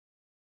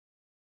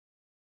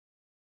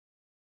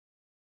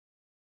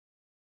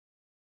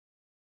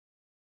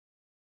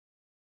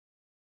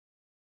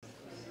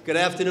Good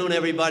afternoon,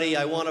 everybody.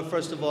 I want to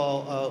first of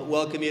all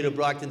welcome you to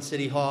Brockton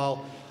City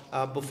Hall.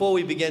 Before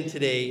we begin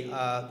today,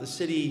 the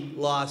city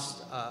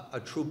lost a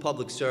true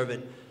public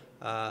servant,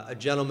 a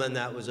gentleman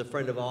that was a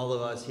friend of all of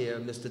us here,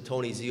 Mr.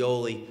 Tony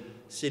Zioli,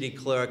 city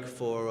clerk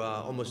for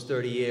almost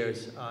 30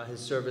 years.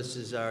 His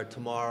services are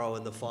tomorrow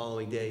and the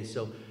following day.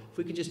 So if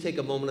we could just take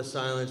a moment of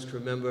silence to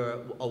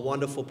remember a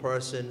wonderful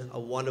person, a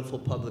wonderful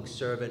public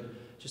servant,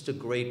 just a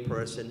great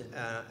person,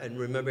 and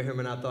remember him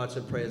in our thoughts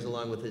and prayers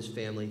along with his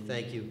family.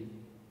 Thank you.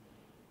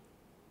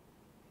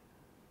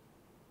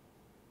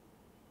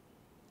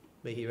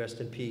 May he rest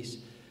in peace.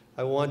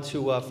 I want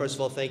to, first of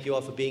all, thank you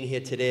all for being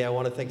here today. I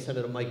want to thank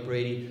Senator Mike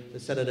Brady. The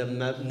senator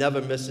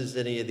never misses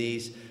any of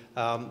these.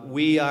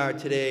 We are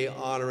today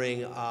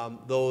honoring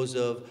those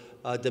of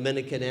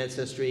Dominican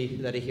ancestry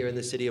that are here in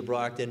the city of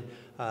Brockton,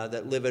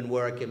 that live and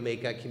work and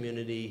make our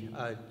community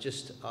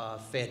just a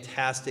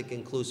fantastic,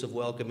 inclusive,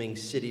 welcoming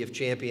city of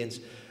champions.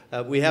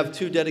 We have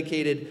two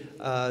dedicated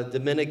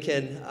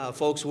Dominican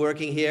folks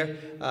working here,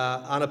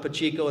 Ana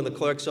Pacheco in the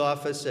clerk's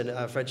office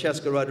and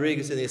Francesca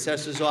Rodriguez in the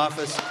assessor's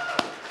office.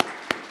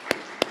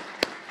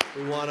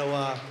 We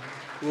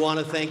want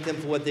to thank them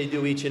for what they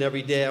do each and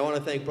every day. I want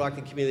to thank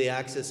Brockton Community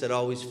Access that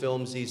always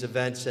films these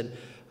events, and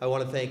I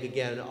want to thank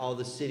again all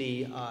the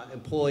city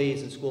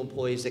employees and school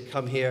employees that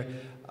come here.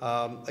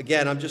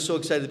 Again, I'm just so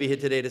excited to be here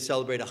today to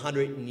celebrate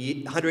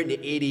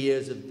 180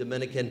 years of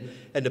Dominican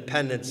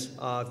independence.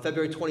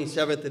 February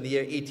 27th in the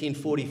year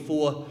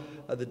 1844,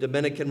 the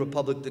Dominican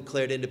Republic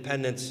declared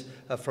independence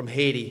from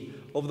Haiti.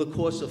 Over the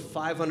course of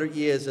 500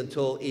 years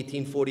until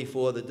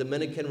 1844, the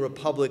Dominican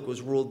Republic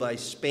was ruled by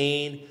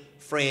Spain,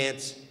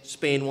 France,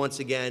 Spain once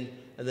again,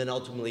 and then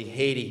ultimately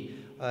Haiti.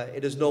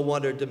 It is no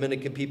wonder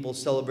Dominican people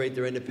celebrate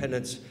their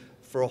independence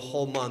for a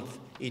whole month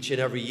each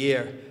and every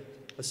year.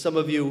 Some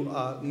of you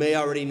may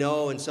already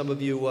know, and some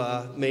of you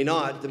may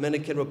not.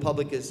 Dominican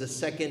Republic is the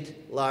second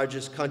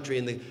largest country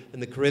in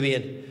the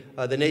Caribbean.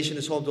 The nation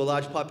is home to a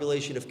large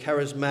population of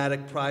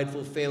charismatic,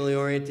 prideful,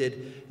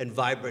 family-oriented, and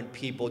vibrant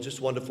people, just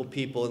wonderful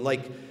people. And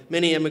like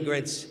many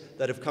immigrants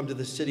that have come to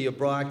the city of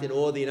Brockton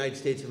or the United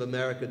States of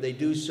America, they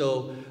do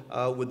so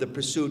with the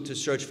pursuit to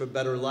search for a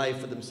better life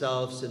for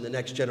themselves and the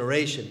next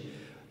generation.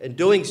 In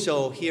doing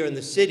so, here in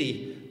the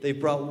city, they've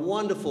brought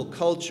wonderful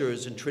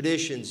cultures and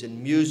traditions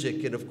and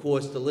music and, of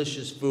course,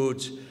 delicious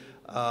foods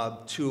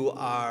to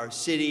our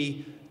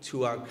city,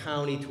 to our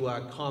county, to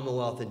our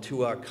Commonwealth, and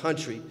to our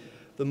country.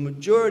 The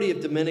majority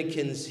of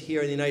Dominicans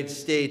here in the United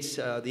States,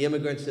 the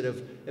immigrants that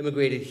have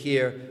immigrated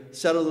here,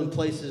 settled in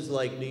places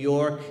like New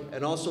York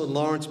and also in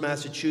Lawrence,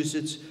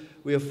 Massachusetts.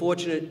 We are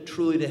fortunate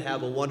truly to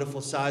have a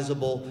wonderful,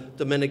 sizable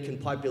Dominican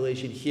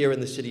population here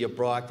in the city of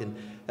Brockton.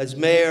 As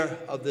mayor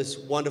of this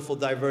wonderful,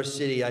 diverse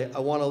city, I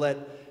want to let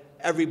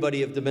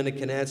everybody of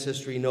Dominican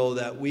ancestry know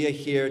that we are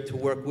here to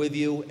work with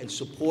you and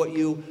support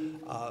you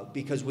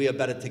because we are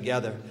better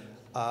together.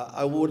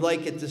 I would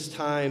like at this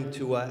time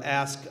to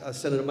ask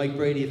Senator Mike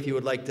Brady if he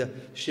would like to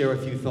share a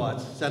few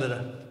thoughts.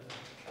 Senator.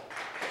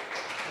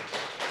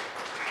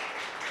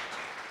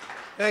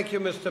 Thank you,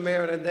 Mr.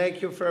 Mayor, and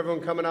thank you for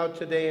everyone coming out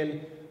today.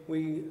 And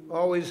we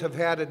always have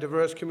had a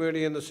diverse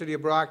community in the city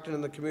of Brockton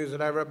and the communities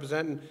that I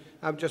represent. And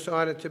I'm just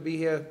honored to be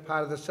here,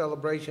 part of the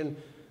celebration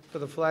for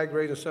the flag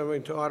raising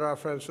ceremony to honor our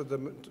friends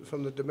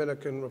from the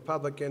Dominican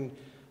Republic. And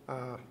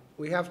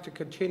we have to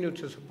continue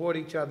to support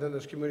each other in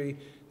this community.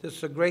 This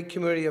is a great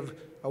community of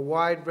a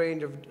wide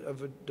range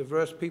of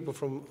diverse people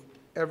from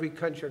every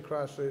country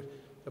across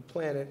the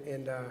planet.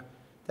 And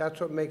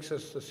that's what makes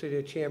us the city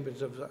of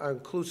champions, of our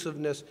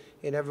inclusiveness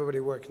and everybody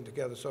working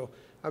together. So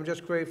I'm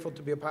just grateful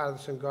to be a part of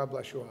this, and God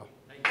bless you all.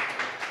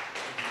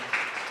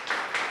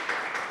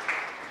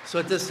 So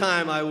at this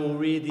time, I will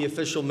read the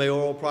official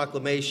mayoral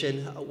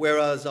proclamation.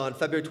 Whereas on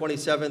February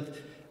 27th,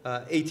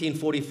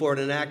 1844, in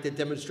an act that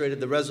demonstrated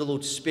the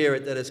resolute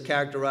spirit that has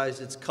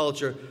characterized its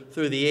culture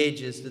through the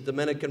ages, the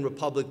Dominican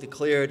Republic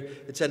declared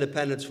its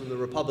independence from the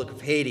Republic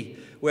of Haiti.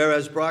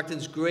 Whereas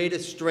Brockton's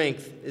greatest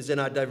strength is in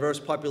our diverse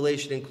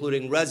population,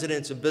 including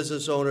residents and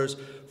business owners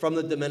from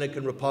the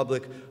Dominican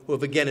Republic, who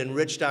have again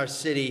enriched our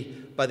city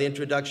by the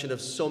introduction of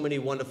so many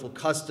wonderful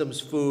customs,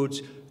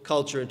 foods,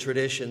 culture, and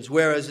traditions.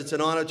 Whereas it's an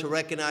honor to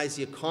recognize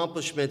the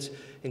accomplishments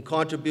and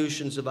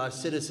contributions of our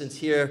citizens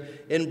here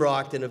in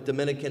Brockton of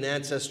Dominican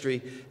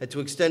ancestry, and to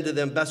extend to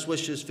them best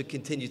wishes for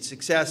continued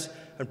success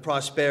and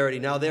prosperity.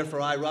 Now,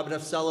 therefore, I, Robert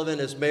F. Sullivan,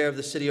 as mayor of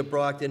the city of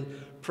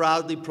Brockton,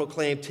 proudly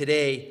proclaim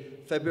today,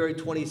 February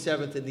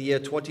 27th in the year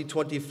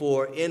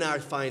 2024, in our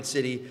fine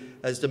city,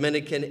 as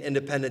Dominican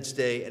Independence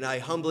Day. And I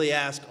humbly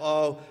ask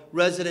all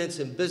residents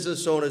and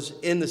business owners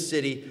in the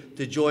city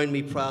to join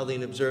me proudly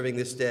in observing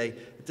this day.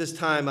 At this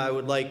time, I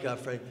would like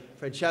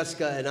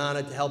Francesca and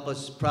Anna to help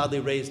us proudly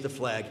raise the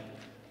flag.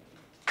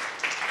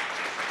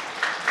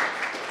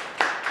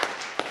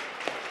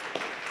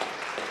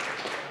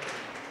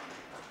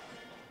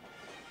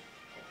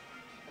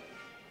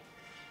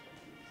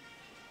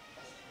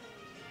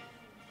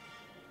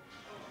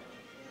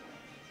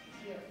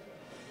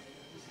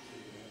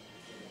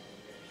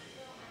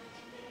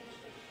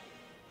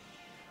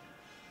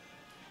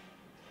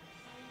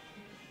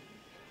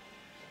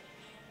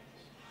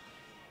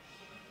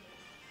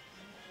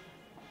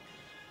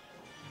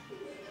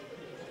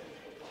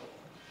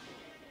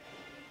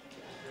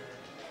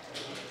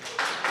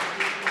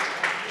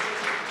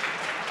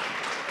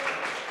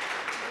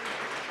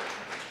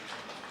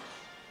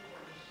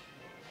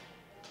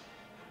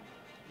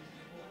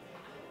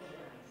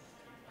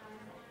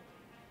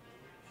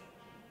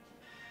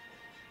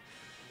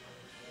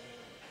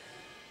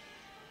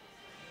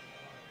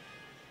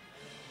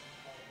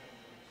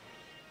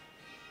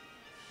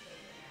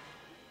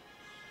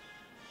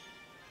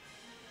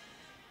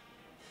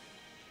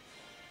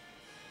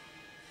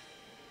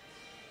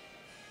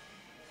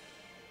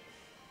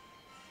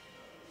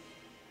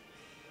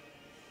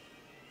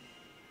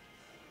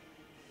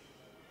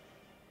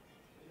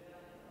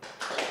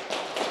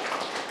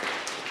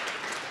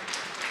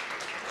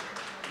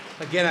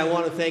 Again, I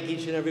want to thank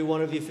each and every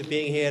one of you for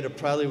being here to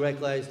proudly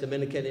recognize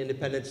Dominican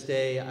Independence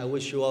Day. I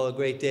wish you all a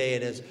great day,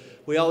 and as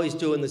we always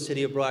do in the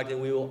city of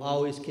Brockton, we will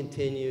always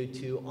continue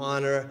to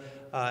honor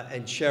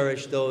and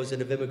cherish those that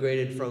have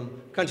immigrated from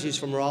countries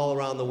from all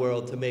around the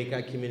world to make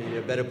our community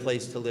a better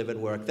place to live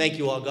and work. Thank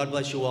you all. God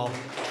bless you all.